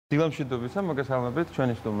დილამშვიდობისა, მოგესალმებით,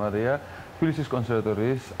 ჩვენი სტუმარია თბილისის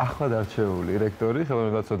კონსერვატორიის ახლად არჩეული რექტორი,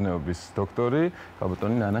 ხელოვნებაცოდნეობის დოქტორი,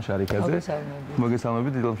 ალბათონი ნანა შარიქაძე.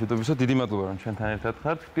 მოგესალმებით, დილამშვიდობისა, დიდი მადლობა რომ ჩვენთან ერთად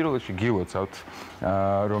ხართ. პირველ რიგში გილოცავთ,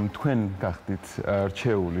 რომ თქვენ გახდით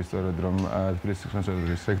არჩეული, სწორედ რომ თბილისის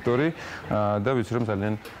კონსერვატორიის რექტორი და ვიცი რომ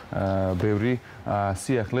ძალიან ბევრი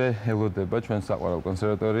სიახლე ელოდება ჩვენს საყვარელ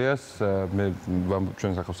კონსერვატორიას. მე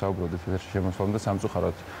ჩვენს ახალ საუბრობთ ეთერში შემოსვლამდე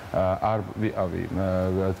სამწუხაროდ არ ვიყავი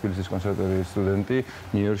თბილისის კონსერვატორიის სტუდენტი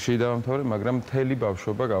ნიუ-იორკში დავამთავრე, მაგრამ მთელი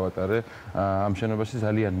ბავშვობა გავატარე ამ შენობაში,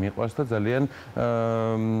 ძალიან მიყვარს და ძალიან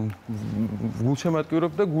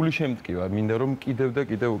გულშემატკივრობ და გული შემტკივა. მინდა რომ კიდევ და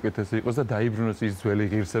კიდევ უკეთესი იყოს და დაიბრუნოს ის ძველი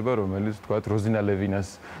ღირსება, რომელიც თქვათ როზინა ლევინას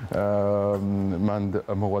მან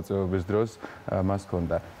მოღვაწეობის დროს მას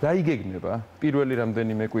ჰქონდა. რა იგეგმება? პირველი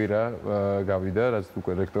რამდენიმე კვირა გავიდა, რაც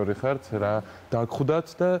უკვე რექტორი ხართ, რა დაგხვდათ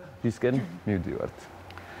და ისკენ მივდივართ.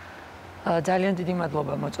 ძალიან დიდი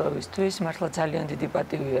მადლობა მოწვევისთვის. მართლა ძალიან დიდი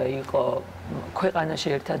პატივია იყო ქვეყანაში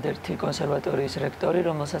ერთადერთი კონსერვატორიის რექტორი,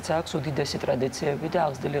 რომელსაც აქვს უდიდესი ტრადიციები და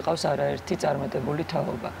აღზრდილი ყავს არაერთი წარმატებული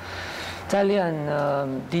თაობა. ძალიან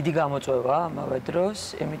დიდი გამოწვევა ამავე დროს,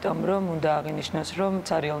 იმიტომ რომ უნდა აღინიშნოს, რომ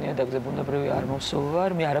ცარიელ ნიადაგზე ბუნებრივი არ მოსულ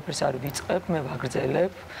ვარ, მე არაფერს არ ვიწყებ, მე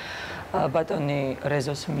ვაგრძელებ. ბატონი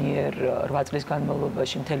რეზოს მიერ 8 წლის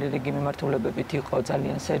განმავლობაში მთელი რიგი მიმართულებებით იყო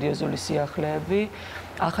ძალიან სერიოზული სიახლეები.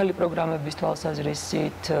 ახალი პროგრამების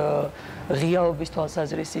თვალსაზრისით, ღიაობის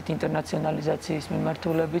თვალსაზრისით, ინტერნაციონალიზაციის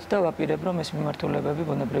მიმართულებით და ვაპირებ, რომ ეს მიმართულებები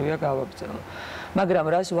ბუნებრივია გავაგრძელო. მაგრამ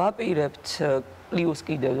რას ვაპირებთ პლუს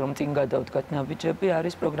კიდევ რომ წინ გადავდგათ ნაბიჯები,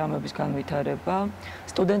 არის პროგრამების განვითარება,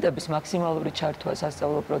 სტუდენტების მაქსიმალური ჩართვა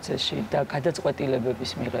სასწავლო პროცესში და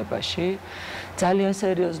გადაწყვეტილებების მიღებაში. ძალიან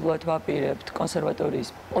სერიოზულად ვაპირებთ კონსერვატორიის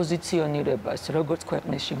პოზიციონირებას, როგორც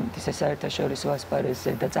ქვეყნის შიგნითის საერთაშორისო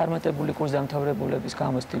ასპარეზზე და წარმატებული კურსდამთავრებულების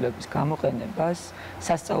გამოცდილების გამოყენებას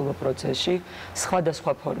სასწავლო პროცესში,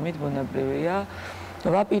 სხვადასხვა ფორმით ბუნებრივია.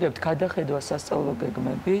 ვაპირებთ გადახედვას სასწავლო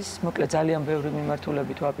გეგმების, მოკლედ ძალიან ბევრი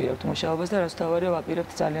მიმართულებით ვაპირებთ მუშაობას და რაც თავარია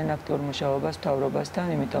ვაპირებთ ძალიან აქტიურ მუშაობას მთავრობასთან,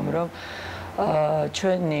 იმიტომ რომ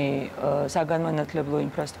ჩვენი საგანმანათლებლო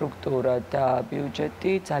ინფრასტრუქტურა და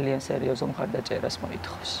ბიუჯეტი ძალიან სერიოზულ მხარდაჭერას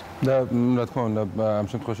მოითხოვს. და რა თქმა უნდა, ამ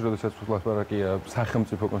შემთხვევაში, როდესაც ლაპარაკია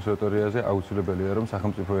სახელმწიფო კონსერვატორიაზე, აუცილებელია რომ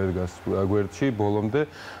სახელმწიფო ერგას გვერდში ბოლომდე,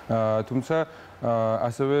 თუმცა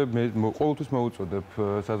ასევე მე ყოველთვის მოუწოდებ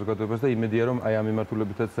საზოგადოებას და იმედია რომ აი ამ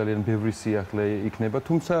მიმართულებითაც ძალიან ბევრი სიახლე იქნება,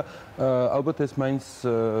 თუმცა ალბათ ეს მაინც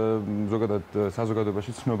ზოგადად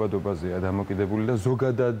საზოგადოებაში ცნობადობაზეა დამოკიდებული და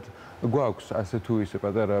ზოგადად გვაქვს ასე თუ ისე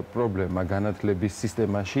პატარა პრობლემა განათლების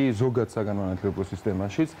სისტემაში, ზოგად საგანმანათლებლო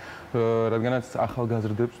სისტემაშიც, რადგანაც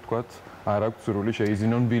ახალგაზრდებს თქვათ არ აქვს სრული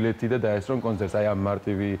შეიზინონ ბილეთი და დაესწრონ კონცერტს. აი ამ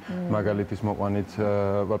მარტივი მაგალითის მოყვანით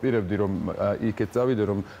ვაპირებდი რომ იქეთ წავიდე,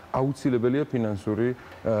 რომ აუცილებელია ფინანსური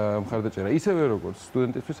მხარდაჭერა. ისევე როგორც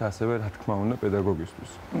სტუდენტისთვის, ასევე რა თქმა უნდა პედაგოგისთვის.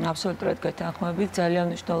 აბსოლუტურად გეთანხმებით, ძალიან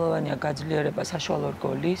მნიშვნელოვანია გაძლიერება საშუალო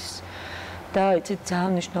რგოლის. და იცით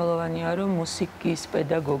ძალიან მნიშვნელოვანია რომ მუსიკის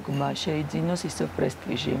პედაგოგმა შეიძინოს ისევ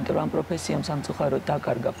პრესტიჟი, იმიტომ რომ ამ პროფესიამ სამწუხაროდ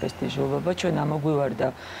დაკარგა პრესტიჟულობა. ჩვენ ამოგვივარდა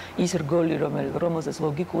ის რგოლი, რომელზეც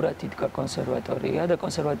ლოგიკურად იდგა კონსერვატორია და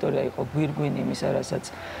კონსერვატორია იყო გვირგვინი იმისა, რასაც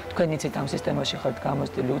თქვენ იცით ამ სისტემაში ხართ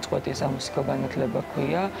გამოცდილი, უწყვეტი სამუსიკო განათლება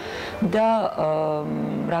ჰქვია და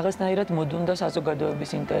რაღაცნაირად მოდუნდა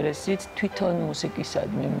საზოგადოების ინტერესით თვითონ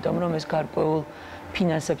მუსიკისადმი, იმიტომ რომ ეს გარკვეულ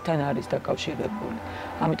ფინანსებთან არის დაკავშირებული.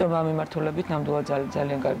 ამიტომ ამ მიმართულებით ნამდვილად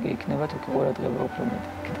ძალიან კარგი იქნება თუ კი ყურადღება უფრო მეტი.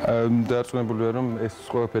 დარწმუნებული ვარ რომ ეს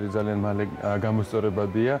ყველაფერი ძალიან მალე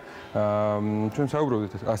გამოსწორებადია. ჩვენ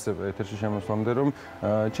საუბრობდით ასევე ეთერში შემოსვლამდე რომ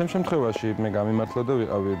ჩემ შემთხვევაში მე გამიმართლა და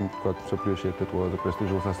ვიყავი თქვა სოფლიოში ერთ-ერთ ყველაზე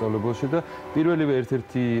პრესტიჟულ სასწავლებელში და პირველივე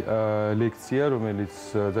ერთ-ერთი ლექცია რომელიც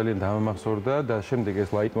ძალიან დამამახსოვრდა და შემდეგ ეს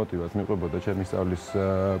ლაიტმოტივად მიყვებოდა ჩემი სწავლის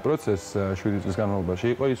პროცესს 7 წლის განმავლობაში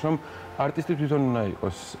იყო ის რომ არტისტი თვითონ უნდა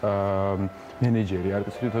იყოს მენეჯერი,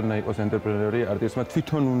 არტისტი თვითონ უნდა იყოს ენტერპრენერი, არტისტმა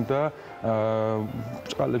თვითონ უნდა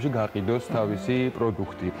ბრწყალებში გაყიდოს თავისი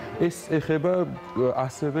პროდუქტი. ეს ეხება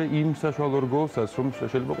ასევე იმ საშუალო რგოლსაც, რომ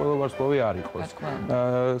შეიძლება ყველა ვარსკვლავი არ იყოს.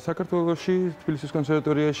 საქართველოში, თბილისის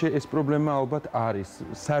კონსერვატორიაში ეს პრობლემა ალბათ არის.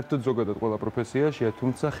 საერთოდ ზოგადად ყველა პროფესიაშია,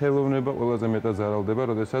 თუმცა ხელოვნება ყველაზე მეტად ზარალდება,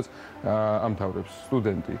 როდესაც ამთავრებს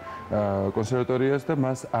სტუდენტი კონსერვატორიას და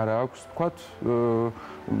მას არ აქვს, თქვათ,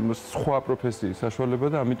 სხვა პროფესიის საშუალება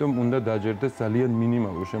და ამიტომ უნდა დაჯერდეს ძალიან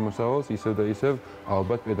მინიმალურ შემოსავალს ისევ და ისევ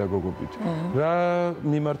ალბათ პედაგოგობით. რა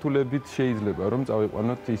მიმართულებით შეიძლება რომ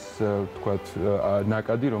წავიყვანოთ ის თქვათ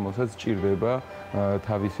ნაკადი, რომელსაც ჭირდება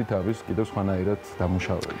თავის კიდევ სხვანაირად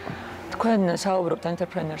დამუშავება. თქვენ საუბრობთ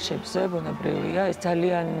entrepreneurship-ზე, ბუნებრივია, ეს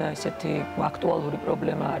ძალიან ესეთი აქტუალური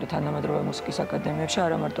პრობლემა არის თანამედროვე მუსიკის აკადემიებში,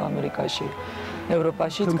 არა მარტო ამერიკაში.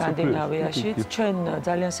 ევროპაში, სკანდინავიაში. ჩვენ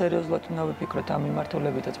ძალიან სერიოზულად უნდა ვიფიქროთ ამ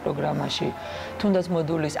მიმართულებითაც პროგრამაში, თუნდაც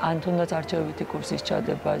მოდულის ან თუნდაც არჩევითი კურსის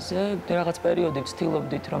ჩადებაზე. რაღაც პერიოდი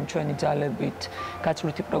ვცდილობდით, რომ ჩვენი ძალებით,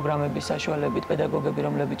 გაცვლითი პროგრამების საშუალებით, პედაგოგები,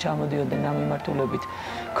 რომლებიც ჩამოდიოდნენ ამ მიმართულებით,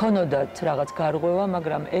 ქონოდათ რაღაც გარღვევა,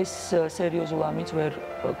 მაგრამ ეს სერიოზულ ამიც ვერ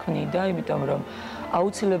ქმნიდა, იმიტომ რომ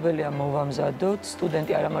აუცილებელია მოვამზადოთ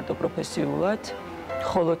სტუდენტი არა მარტო პროფესიულად,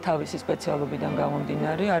 ხოლო თავისი სპეციალობიდან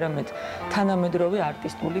გამომდინარე, არამედ თანამედროვე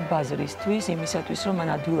არტისტული ბაზრისთვის, იმისათვის, რომ მან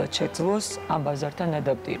ადვილად შეძლოს ამ ბაზართან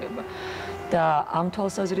ადაპტირება. და ამ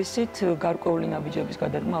თვალსაზრისით გარკვეული ნაბიჯების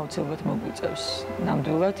გადადგმა აუცილებლად მოგვიწევს.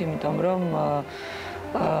 ნამდვილად, იმიტომ რომ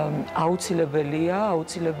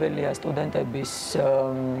აუცილებელია სტუდენტების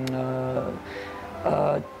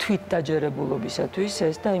თვით დაჯერებულობისათვის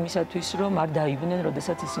ეს და იმისათვის, რომ არ დაიბნენ,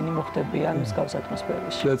 როდესაც ისინი მოხდებიან მსგავს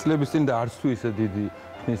ატმოსფეროში. წლების წინ და არც თუ ისე დიდი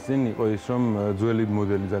ხნის წინ იყო ის, რომ ძველი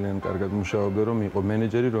მოდელი ძალიან კარგად მუშაობდა, რომ იყო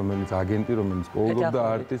მენეჯერი, რომელიც აგენტი, რომელიც პოულობდა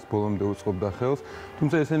არტისტს, ბოლომდე უწყობდა ხელს.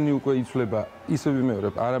 თუმცა ესენი უკვე იცვლება, ისე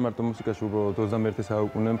ვიმეორებ, არა მარტო მუსიკაში, უბრალოდ 21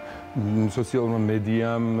 საუკუნემ სოციალურმა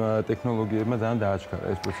მედიამ, ტექნოლოგიებმა ძალიან დააჩქარა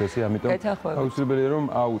ეს პროცესი, ამიტომ აუცილებელია რომ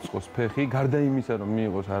აუწყოს ფეხი, გარდა იმისა, რომ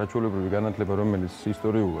მიიღოს არაჩვეულებრივი განათლება, რომელიც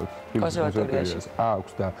ისტორიულად კონსერვატორიაში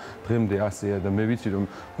აქვს და დღემდე ასეა და მე ვიცი, რომ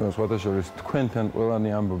სხვათა შორის თქვენთან ყველანი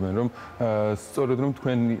ამბობენ, რომ სწორედ რომ თქვენი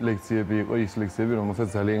ლექციები იყო ის ლექციები, რომელსაც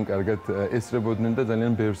ძალიან კარგად ესწრებოდნენ და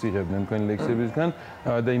ძალიან ბევრს იღებდნენ თქვენი ლექციებისგან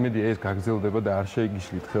და იმედია ეს გაგრძელდება და არ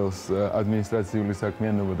შეიგიშლით ხელს ადმინისტრაციული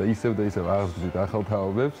საქმიანობა და ისევ აღზრდით ახალ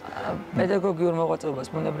თაობებს. პედაგოგიურ მოღვაწეობას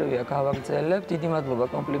ბუნებრივია გავაგრძელებ. დიდი მადლობა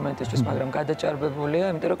კომპლიმენტისთვის, მაგრამ გადაჭარბებულია,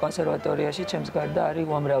 იმიტომ რომ კონსერვატორიაში ჩემს გარდა არის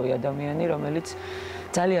უამრავი ადამიანი, რომელიც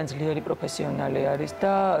ძალიან ძლიერი პროფესიონალი არის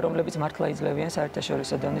და რომლებიც მართლა იძლევიან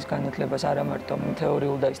საერთაშორისო დონის განათლებას არა მარტო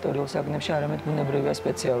თეორიულ და ისტორიულ საგნებში, არამედ ბუნებრივია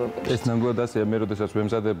სპეციალობებში. ეს ნამდვილად ასეა, მე როდესაც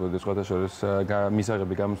ვემზადებოდი სხვათა შორის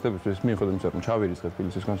მისაღები გამოცდებისთვის, მიიღო იმის, რომ ჩავირისხებ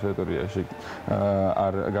თბილისის კონსერვატორიაში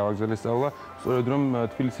არ გავაგრძელე სწავლა, სწორედ რომ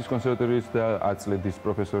თბილისის კონსერვატორიის და აწლედის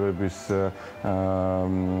პროფესორების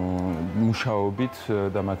მუშაობით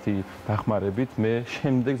და მათი დახმარებით მე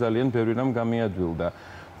შემდეგ ძალიან ბევრი რამ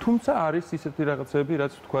გამიადვილდა. თუმცა არის ისეთი რაღაცები,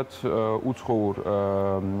 რაც ვთქვათ, უცხოურ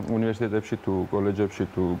უნივერსიტეტებში თუ კოლეჯებში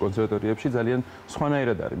თუ კონსერვატორიებში ძალიან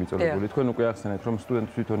სხვანაირად არის მიწოდებული. თქვენ უკვე ახსენეთ, რომ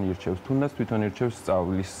სტუდენტი თვითონ ირჩევს, თუნდაც თვითონ ირჩევს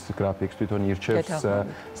სწავლის გრაფიკს, თვითონ ირჩევს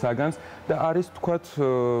საგანს და არის ვთქვათ,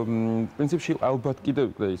 პრინციპში ალბათ კიდევ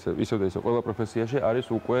ისევ და ისევ ყველა პროფესიაში არის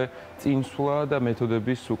უკვე წინსვლა და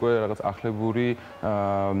მეთოდების უკვე რაღაც ახლებური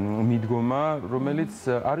მიდგომა, რომელიც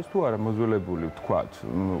არის თუ არა მოძველებული, ვთქვათ,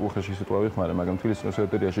 უხეში სიტყვა ვიხმარე, მაგრამ თბილისის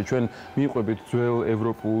კონსერვატორიაში ჩვენ მიყვებით ძველ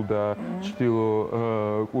ევროპულ და ჩრდილო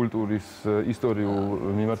კულტურის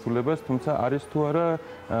ისტორიულ მიმართულებას, თუმცა არის თუ არა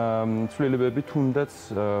ცვლილებები თუნდაც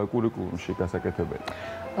კურიკულუმში გასაკეთებელი.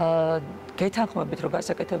 გეთანხმებით, რომ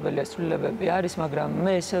გასაკეთებელია ცვლილებები არის, მაგრამ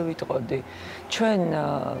მე ესე ვიტყოდი, ჩვენ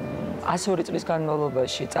 102 წლის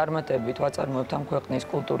განმავლობაში წარმატებით ვაწარმოებთ ამ ქვეყნის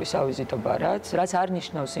კულტურის ავიზიტობა, რაც არ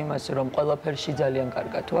ნიშნავს იმას, რომ ყველაფერში ძალიან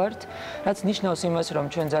კარგად ვართ, რაც ნიშნავს იმას, რომ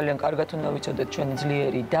ჩვენ ძალიან კარგად უნდა ვიცოდეთ ჩვენი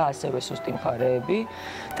ძლიერი და ასევე სუსტი მხარეები.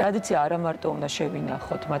 ტრადიცია არა მარტო უნდა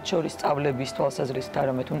შევინახოთ, მათ შორის სწავლების თვალსაზრისით,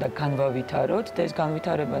 არამედ უნდა განვავითაროთ და ეს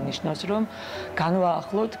განვითარება ნიშნავს, რომ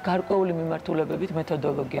განვაახლოთ გარკვეული მიმართულებებით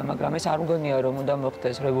მეთოდოლოგია, მაგრამ ეს არ მგონია, რომ უნდა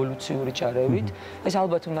მოხდეს რევოლუციური ჩარევით. ეს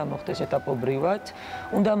ალბათ უნდა მოხდეს ეტაპობრივად,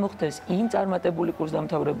 უნდა მოხდეს იმ წარმატებული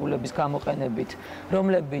კურსდამთავრებულების გამოყენებით,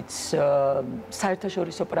 რომლებიც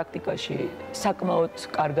საერთაშორისო პრაქტიკაში საკმაოდ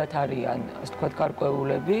კარგად არიან, ასე ვთქვათ,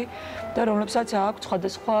 გარკვეულები და რომლებსაც აქვს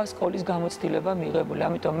სხვადასხვა სკოლის გამოცდილება მიღებული.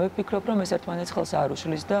 ამიტომ მე ვფიქრობ, რომ ეს ერთმანეთს ხელს არ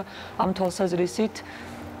უშლის და ამ თვალსაზრისით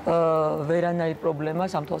ვერანაირ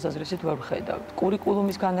პრობლემას ამ თვალსაზრისით ვერ ვხედავ.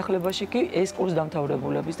 კურიკულუმის განახლებაში კი ეს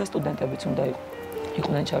კურსდამთავრებულების და სტუდენტებიც უნდა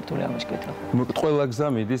იყვნენ ჩართული ამაში კეთილ. მოკლედ ყველა გზა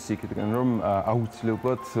მიდის იქითკენ, რომ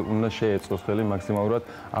აუცილებლად უნდა შეეწყოს ხელი მაქსიმალურად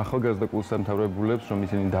ახალგაზრდა კურსდამთავრებულებს, რომ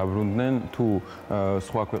ისინი დაბრუნდნენ თუ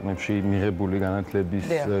სხვა ქვეყნებში მიღებული განათლების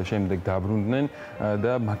შემდეგ დაბრუნდნენ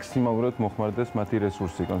და მაქსიმალურად მოხმარდეს მათი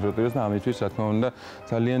რესურსი კონსერვატორიას და ამისთვის, რა თქმა უნდა,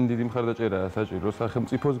 ძალიან დიდი მხარდაჭერაა საჭირო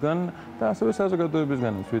სახელმწიფოსგან და ასევე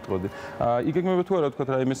საზოგადოებისგანაც ვიტყოდი. იგეგმება თუ არა თქვა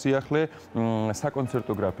რაიმე სიახლე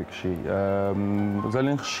საკონცერტო გრაფიკში.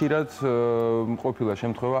 ძალიან ხშირად ყოფილა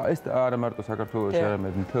შემთხვევა, ეს არა მარტო საქართველოში,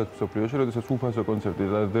 არამედ მთელ მსოფლიოში, როდესაც უფასო კონცერტი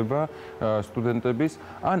ტარდება სტუდენტების,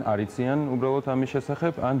 ან არ იციან უბრალოდ ამის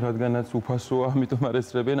შესახებ, ან რადგანაც უფასოა, ამიტომ არ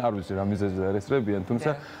ესწრებიან, არ ვიცი რა მიზეზით არ ესწრებიან, თუმცა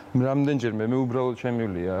რამდენჯერმე მე უბრალოდ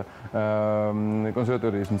შემივლია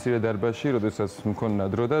კონსერვატორიის მცირე დარბაზში, როდესაც მქონდა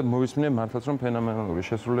დრო და მოვისმინე მართლაც რომ ფენომენალური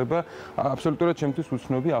შესრულება, აბსოლუტურად ჩემთვის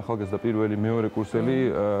უცნობი ახალგაზრდა პირველი მეორე კურსელი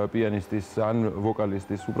პიანისტის ან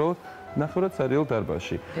ვოკალისტის უბრალოდ ნახევრად სერიალ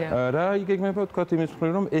დარბაზში. რა იგეგმება თქვა იმის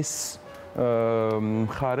მხრივ, რომ ეს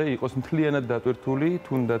მხარე იყოს მთლიანად დატვირთული,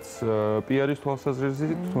 თუნდაც პიარის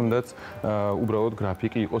თვალსაზრისით, თუნდაც უბრალოდ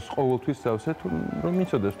გრაფიკი იყოს ყოველთვის სავსე, რომ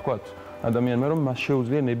იცოდეს თქვა ადამიანმა რომ მას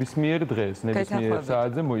შეუძლია ნებისმიერ დღეს, ნებისმიერ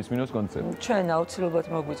საათზე მოისმინოს კონცერტი. ჩვენ აუცილებლად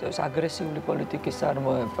მოგვიწევს აგრესიული პოლიტიკის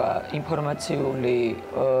წარმოება ინფორმაციული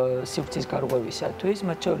სივრცის გარღვევისათვის,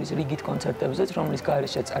 მათ შორის რიგით კონცერტებზეც, რომლის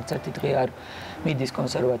გარეშეც არც ერთი დღე არ მიდის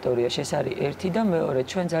კონსერვატორიაში. ეს არის ერთი და მეორე,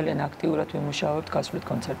 ჩვენ ძალიან აქტიურად ვიმუშავებთ გასვლით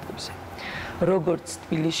კონცერტებზე. როგორც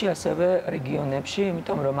თბილისში, ასევე რეგიონებში,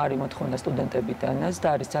 იმიტომ რომ არის მოთხოვნა სტუდენტებიდანაც და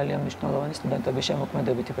არის ძალიან მნიშვნელოვანი სტუდენტების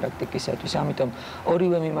შემოქმედებითი პრაქტიკისათვის. ამიტომ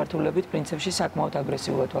ორივე მიმართულებით პრინციპში საკმაოდ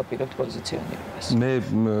აგრესიულად ვაპირებთ პოზიციონირებას. მე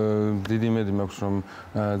დიდი იმედი მაქვს, რომ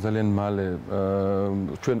ძალიან მალე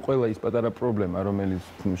ჩვენ ყველა ის პატარა პრობლემა, რომელიც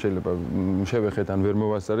შეიძლება შევეხეთ ან ვერ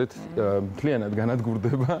მოვასწარეთ, მთლიანად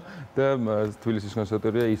განადგურდება და თბილისის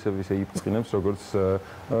კონსერვატორია ისევ იფრწყინებს, როგორც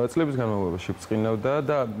წლების განმავლობაში იფრწყინავდა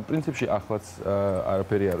და პრინციპში ახლაც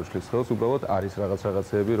არაფერი არ უშლის ხელს, უბრალოდ არის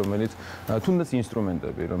რაღაცეები, რომელიც თუნდაც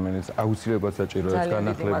ინსტრუმენტები, რომელიც აუცილებლად საჭიროებს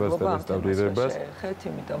განახლებას და რესტავრირებას.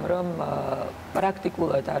 იმიტომ რომ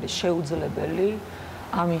პრაქტიკულად არის შეუძლებელი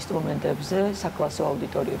ამ ინსტრუმენტებზე საკლასო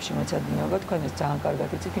აუდიტორიებში მეცადინეობა. თქვენ ეს ძალიან კარგად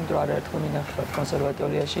იცით, იმიტომ რომ არაერთხელ მინახავთ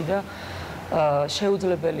კონსერვატორიაში და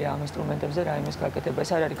შეუძლებელია ამ ინსტრუმენტებზე რაიმეს გაკეთება.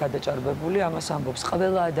 ეს არ არის გადაჭარბებული, ამას ამბობს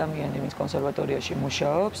ყველა ადამიანი, ვინც კონსერვატორიაში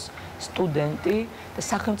მუშაობს, სტუდენტი და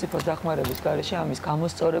სახელმწიფოს დახმარების გარეშე ამის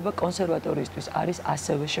გამოსწორება კონსერვატორიისთვის არის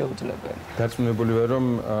ასევე შეუძლებელი. დარწმუნებული ვარ, რომ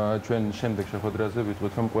ჩვენ შემდეგ შეხვედრაზე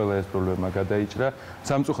ვიტყვით, რომ ყველა ეს პრობლემა გადაიჭრა.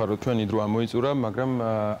 სამწუხაროდ ჩვენი დრო ამოიწურა, მაგრამ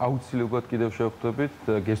აუცილებლად კიდევ შევხვდებით,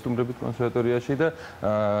 გესტუმრებით კონსერვატორიაში და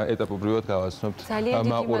ეტაპობრივად გავაცნობთ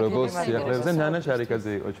მაუწყებელს სიახლეებზე. ნანა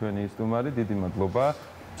შარიქაძე იყო ჩვენი სტუმარი. დიდი მადლობა.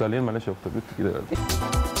 ძალიან მალე შევხვდებით კიდევ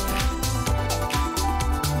ერთხელ.